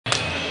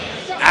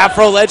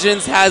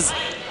Afrolegends has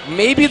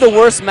maybe the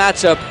worst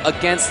matchup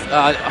against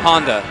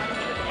Honda.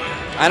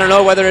 I don't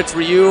know whether it's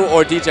Ryu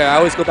or DJ. I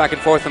always go back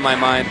and forth in my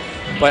mind.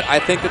 But I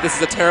think that this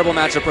is a terrible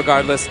matchup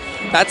regardless.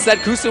 That said,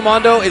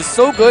 Kusumondo is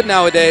so good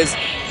nowadays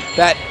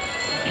that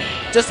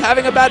just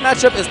having a bad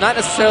matchup is not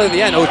necessarily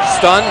the end. Oh,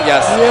 stun?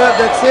 Yes. Yeah,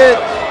 that's it.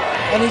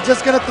 And he's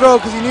just going to throw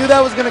because he knew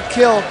that was going to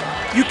kill.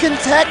 You can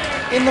tech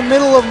in the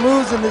middle of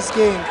moves in this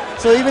game.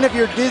 So even if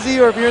you're dizzy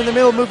or if you're in the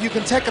middle of a move, you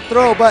can tech a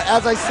throw. But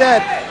as I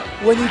said,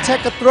 when you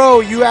tech a throw,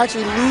 you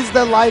actually lose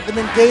the life and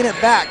then gain it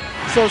back.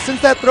 So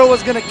since that throw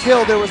was going to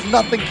kill, there was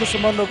nothing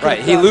Kusumondo could have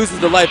done. He loses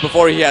the life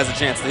before he has a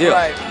chance to heal.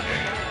 Right.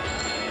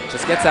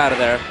 Just gets out of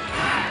there.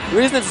 The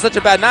reason it's such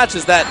a bad match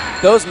is that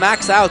those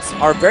max outs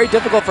are very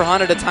difficult for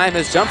Honda to time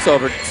his jumps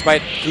over,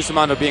 despite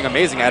Kusumondo being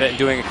amazing at it and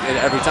doing it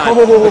every time.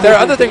 But there are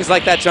other things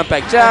like that jump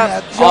back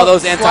jab, all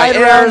those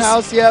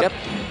anti-airs. Yep.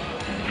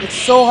 It's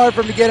so hard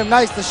for him to get him.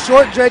 Nice. The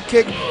short dread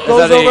kick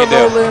goes over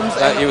low limbs.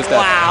 He was dead.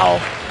 Wow.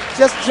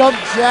 Just jump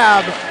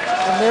jab.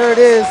 And there it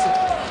is.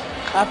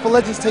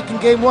 Afrolegends taking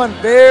game one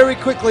very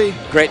quickly.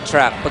 Great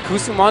trap. But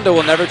Kusumondo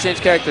will never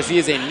change characters. He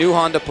is a new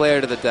Honda player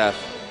to the death.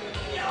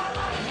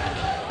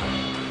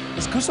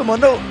 Is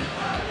Kusumondo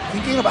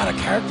thinking about a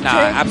character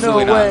change?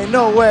 Absolutely not.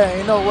 No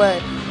way, no way.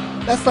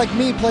 That's like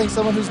me playing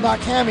someone who's not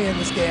Cammy in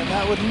this game.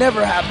 That would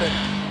never happen.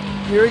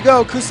 Here we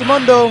go,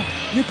 Kusumondo.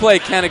 You play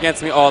Ken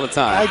against me all the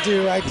time. I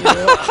do. I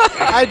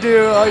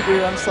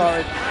do. I'm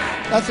sorry.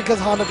 That's because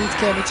Honda beats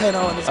Cammy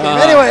 10-0 in this game.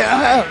 Anyway,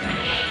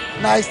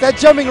 nice. That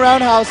jumping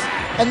roundhouse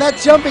and that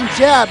jumping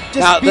jab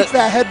just beats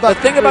that headbutt.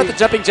 The thing about the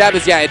jumping jab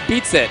is, it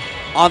beats it.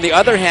 On the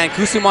other hand,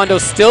 Kusumondo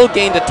still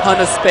gained a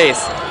ton of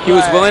space. He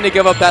was willing to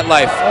give up that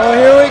life. Oh,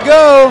 here we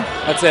go.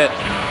 That's it.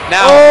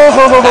 Now,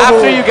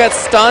 after you get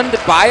stunned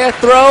by a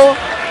throw,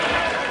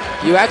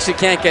 you actually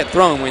can't get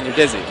thrown when you're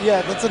dizzy.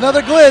 Yeah, that's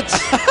another glitch.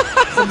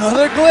 It's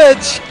another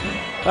glitch.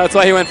 That's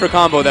why he went for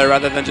combo there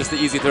rather than just the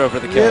easy throw for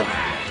the kill.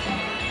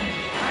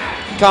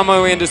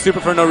 Comboing into super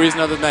for no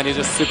reason other than that he's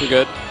just super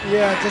good.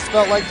 Yeah, just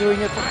felt like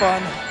doing it for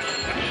fun.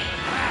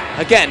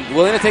 Again,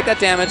 willing to take that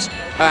damage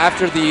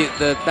after the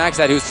max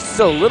out. He was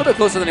still a little bit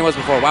closer than he was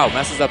before. Wow,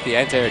 messes up the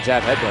anti-air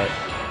jab headbutt.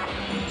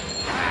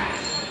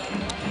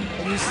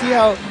 And you see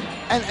how,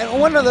 and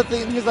one of the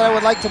things that I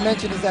would like to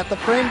mention is that the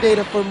frame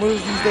data for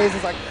moves these days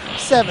is like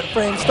 7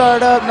 frame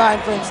startup, 9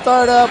 frame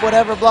startup,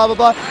 whatever, blah, blah,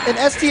 blah. In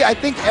ST, I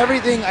think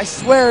everything, I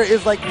swear,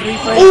 is like 3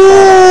 frames.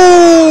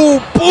 Ooh,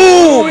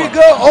 boom! Here we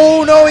go.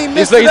 Oh, no, he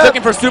missed it. He's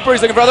looking for super,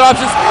 he's looking for other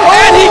options,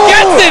 and he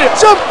gets it!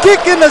 Jump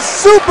kick into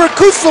super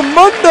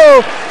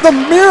Kusumondo, the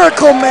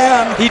miracle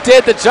man. He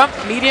did the jump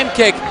medium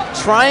kick,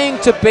 trying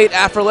to bait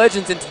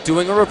Afrolegends into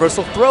doing a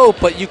reversal throw,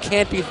 but you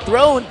can't be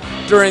thrown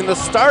during the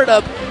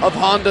startup of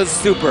Honda's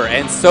super,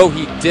 and so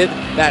he did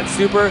that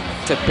super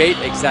to bait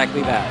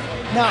exactly that.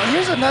 Now,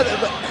 here's another...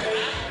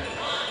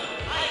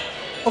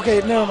 Okay,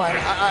 never mind.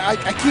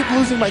 I keep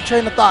losing my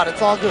train of thought.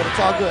 It's all good. It's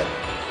all good.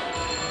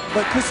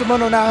 But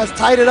Kusumondo now has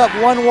tied it up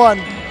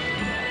 1-1.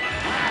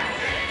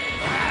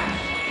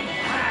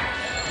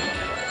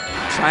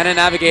 Trying to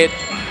navigate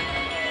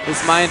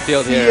this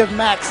minefield here. Sea of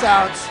max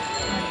outs.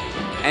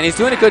 And he's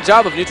doing a good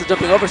job of neutral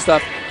jumping over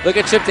stuff. Look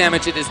at chip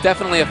damage. It is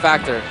definitely a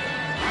factor.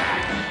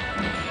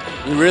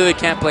 You really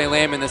can't play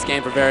lame in this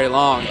game for very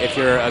long if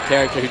you're a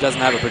character who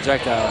doesn't have a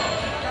projectile.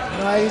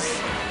 Nice.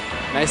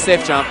 Nice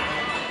safe jump.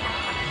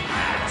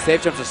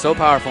 Safe jumps are so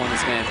powerful in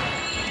this game.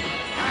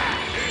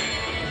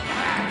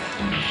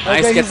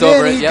 Nice, okay, gets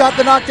over it. He got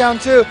the knockdown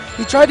too.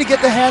 He tried to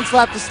get the hand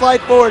slap to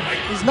slide forward.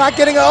 He's not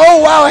getting a,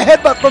 oh wow, a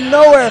headbutt from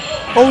nowhere.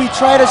 Oh, he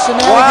tried a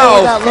shenanigan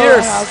with that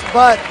lower house,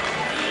 but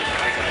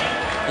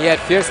he had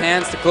fierce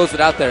hands to close it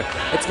out there.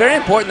 It's very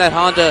important that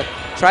Honda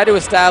try to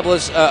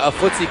establish a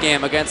footsie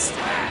game against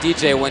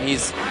DJ when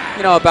he's,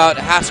 about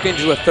half screen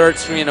to a third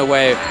screen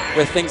away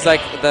with things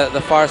like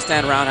the far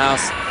stand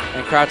roundhouse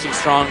and crouching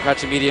strong,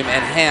 crouching medium,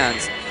 and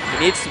hands.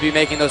 He needs to be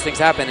making those things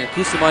happen, and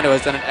Kusumondo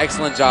has done an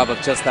excellent job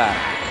of just that.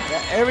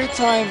 Yeah, every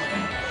time,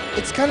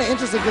 it's kind of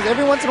interesting because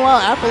every once in a while,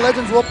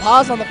 Afrolegends will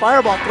pause on the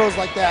fireball throws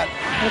like that.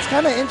 And it's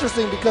kind of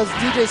interesting because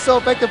DJ's so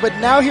effective, but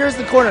now here's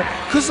the corner.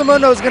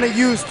 Kusumondo is going to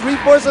use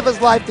 3/4 of his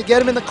life to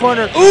get him in the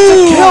corner to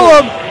kill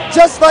him,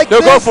 just like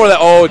this. Go for that.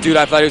 Oh, dude,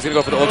 I thought he was going to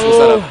go for the old school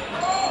setup.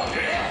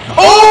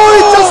 Oh,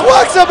 he just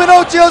walks up and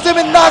OTOs him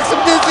and knocks him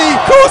dizzy.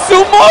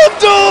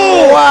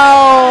 Kusumondo!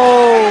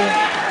 Wow.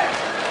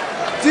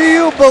 Do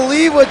you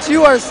believe what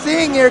you are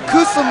seeing here?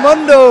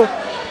 Kusumondo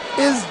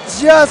is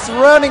just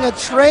running a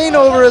train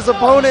over his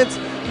opponents.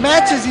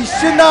 Matches he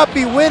should not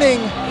be winning.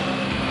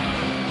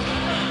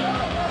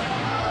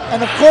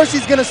 And of course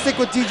he's going to stick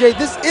with DJ.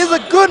 This is a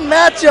good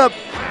matchup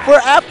for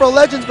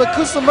Afrolegends, but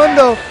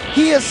Kusumondo,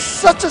 he is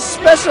such a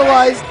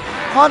specialized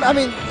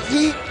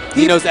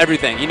he knows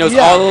everything. He knows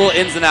all the little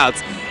ins and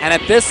outs. And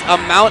at this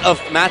amount of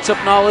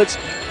matchup knowledge,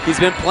 he's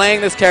been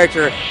playing this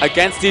character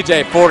against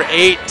DJ for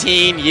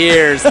 18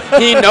 years.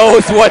 He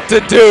knows what to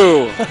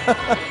do.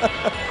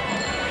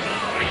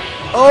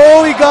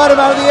 Oh, he got him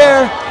out of the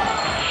air.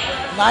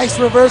 Nice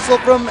reversal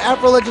from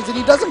Afrolegends, and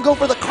he doesn't go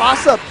for the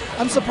cross-up.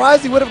 I'm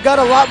surprised he would have got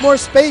a lot more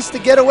space to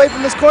get away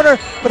from this corner,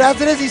 but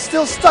as it is, he's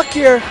still stuck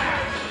here.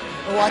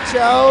 Watch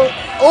out.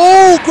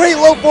 Oh, great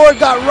low forward,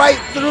 got right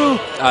through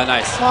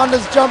Nice.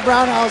 Honda's jump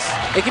roundhouse.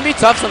 It can be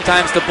tough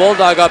sometimes to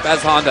bulldog up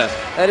as Honda.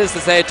 That is to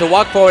say, to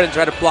walk forward and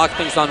try to block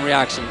things on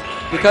reaction,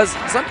 because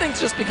some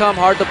things just become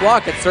hard to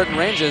block at certain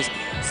ranges.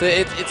 So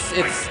it's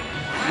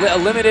a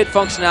limited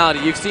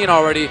functionality. You've seen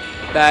already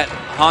that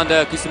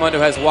Honda Kusumondo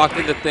has walked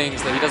into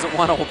things that he doesn't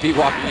want to be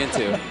walking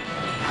into.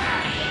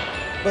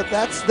 But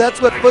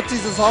that's what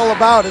footsies is all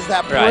about, is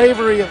that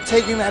bravery of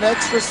taking that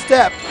extra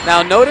step.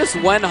 Now notice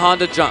when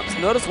Honda jumps.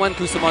 Notice when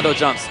Kusumondo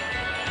jumps.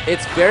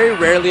 It's very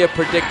rarely a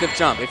predictive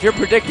jump. If you're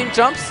predicting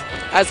jumps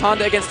as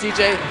Honda against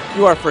DJ,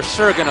 you are for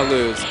sure going to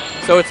lose.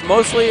 So it's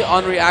mostly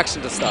on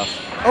reaction to stuff.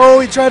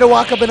 Oh, he tried to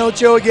walk up an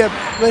Ocho again.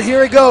 But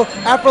here we go.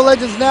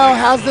 Afrolegends now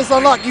has this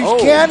unlocked. You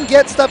can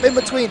get stuff in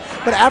between,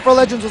 but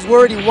Afrolegends was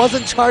worried he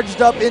wasn't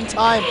charged up in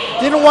time.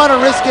 Didn't want to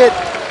risk it.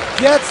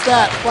 Gets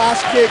that flash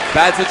kick.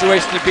 Bad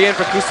situation to be in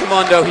for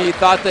Kusumondo. He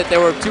thought that there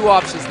were two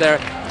options there,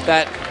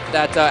 that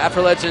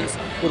Afrolegends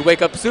would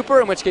wake up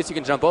super, in which case you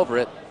can jump over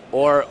it,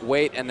 or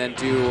wait and then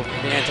do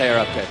the anti-air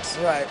up kicks.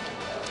 Right.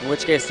 In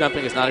which case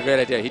jumping is not a great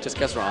idea. He just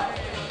guessed wrong.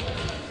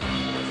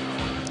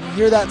 You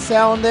hear that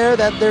sound there,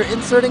 that they're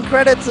inserting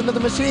credits into the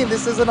machine.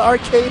 This is an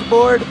arcade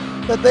board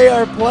that they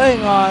are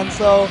playing on,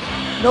 so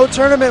no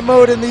tournament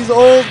mode in these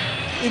old,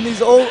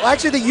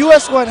 actually the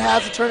US one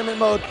has a tournament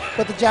mode,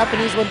 but the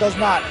Japanese one does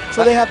not.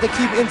 So they have to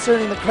keep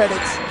inserting the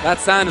credits. That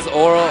sound is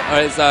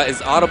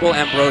is audible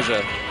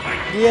ambrosia.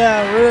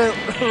 Yeah,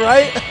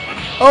 right?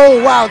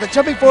 Oh wow, the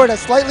jumping forward has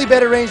slightly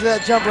better range than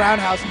that jump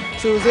roundhouse.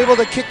 So he was able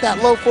to kick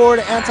that low forward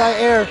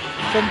anti-air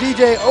from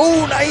DJ.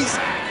 Oh, nice!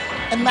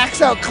 And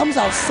Max Out comes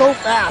out so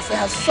fast. It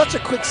has such a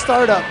quick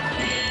startup.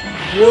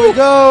 Here we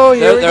go,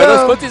 here we go. There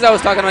are those footsies I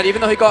was talking about.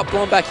 Even though he got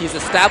blown back, he's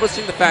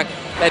establishing the fact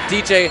that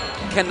DJ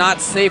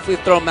cannot safely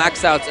throw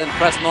max outs and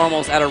press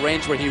normals at a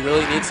range where he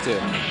really needs to.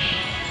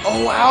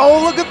 Oh, wow,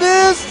 look at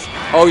this.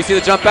 Oh, you see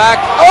the jump back?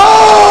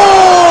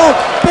 Oh!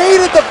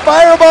 Baited the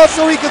fireball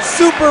so he could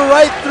super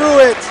right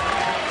through it.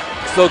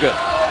 So good.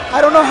 I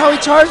don't know how he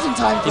charged in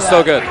time for that. He's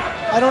so good.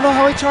 I don't know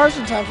how he charged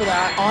in time for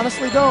that. I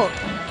honestly don't.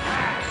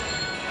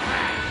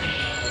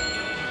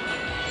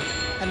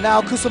 And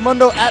now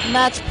Kusumondo at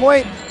match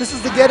point. This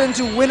is to get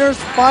into winners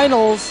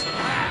finals.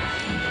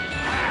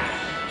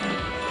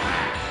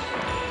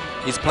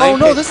 He's playing. Oh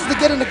no, this is to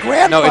get into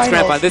grand finals. No, it's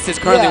grand finals. This is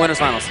currently winners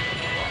finals.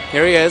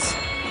 Here he is.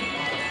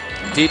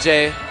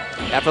 DJ,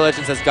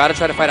 Afrolegends has got to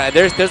try to fight out.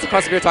 There's the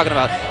cross you're talking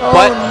about. Oh,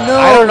 but no.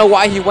 I don't know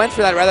why he went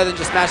for that rather than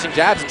just smashing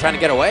jabs and trying to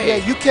get away. Yeah,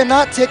 you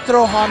cannot tick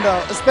throw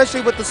Honda,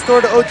 especially with the store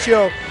to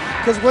Ocho.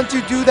 Because once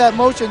you do that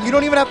motion, you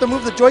don't even have to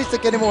move the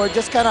joystick anymore.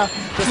 Just kind of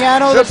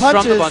piano the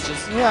punches. Strum the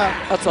punches. Yeah.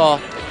 That's all.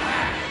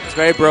 It's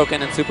very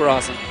broken and super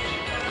awesome.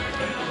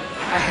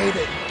 I hate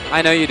it.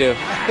 I know you do.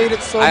 I hate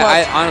it so much.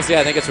 I honestly,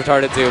 I think it's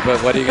retarded too,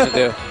 but what are you going to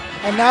do?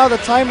 And now the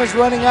timer's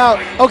running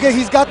out. Okay,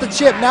 he's got the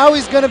chip. Now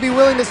he's going to be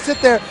willing to sit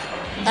there.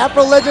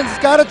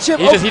 Afrolegends got a chip.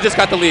 He just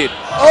got the lead.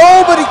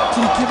 Oh, but did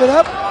he give it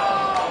up?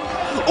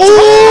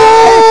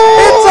 Oh!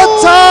 It's a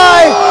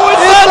tie!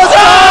 It's a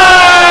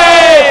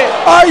tie!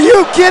 Are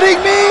you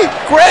kidding me?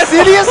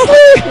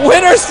 Seriously?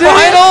 Winners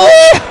final?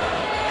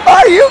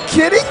 Are you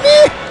kidding me?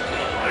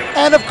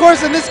 And of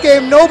course, in this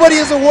game, nobody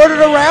is awarded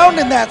a round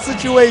in that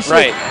situation.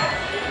 Right.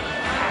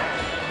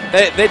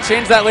 They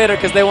changed that later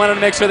because they wanted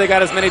to make sure they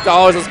got as many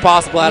dollars as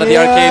possible out of the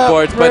arcade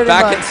boards. But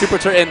back in Super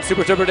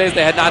Turbo days,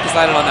 they had not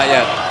decided on that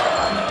yet.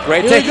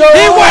 Great take. He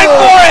went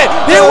for it!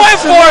 He went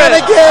for it!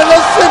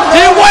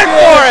 He went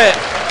for it!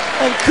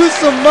 And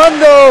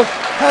Kusumondo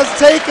has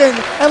taken,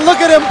 and look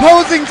at him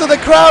posing to the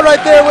crowd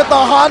right there with the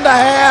Honda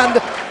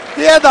hand.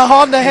 He had the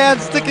Honda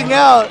hand sticking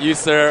out. You,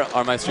 sir,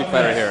 are my Street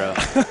Fighter hero.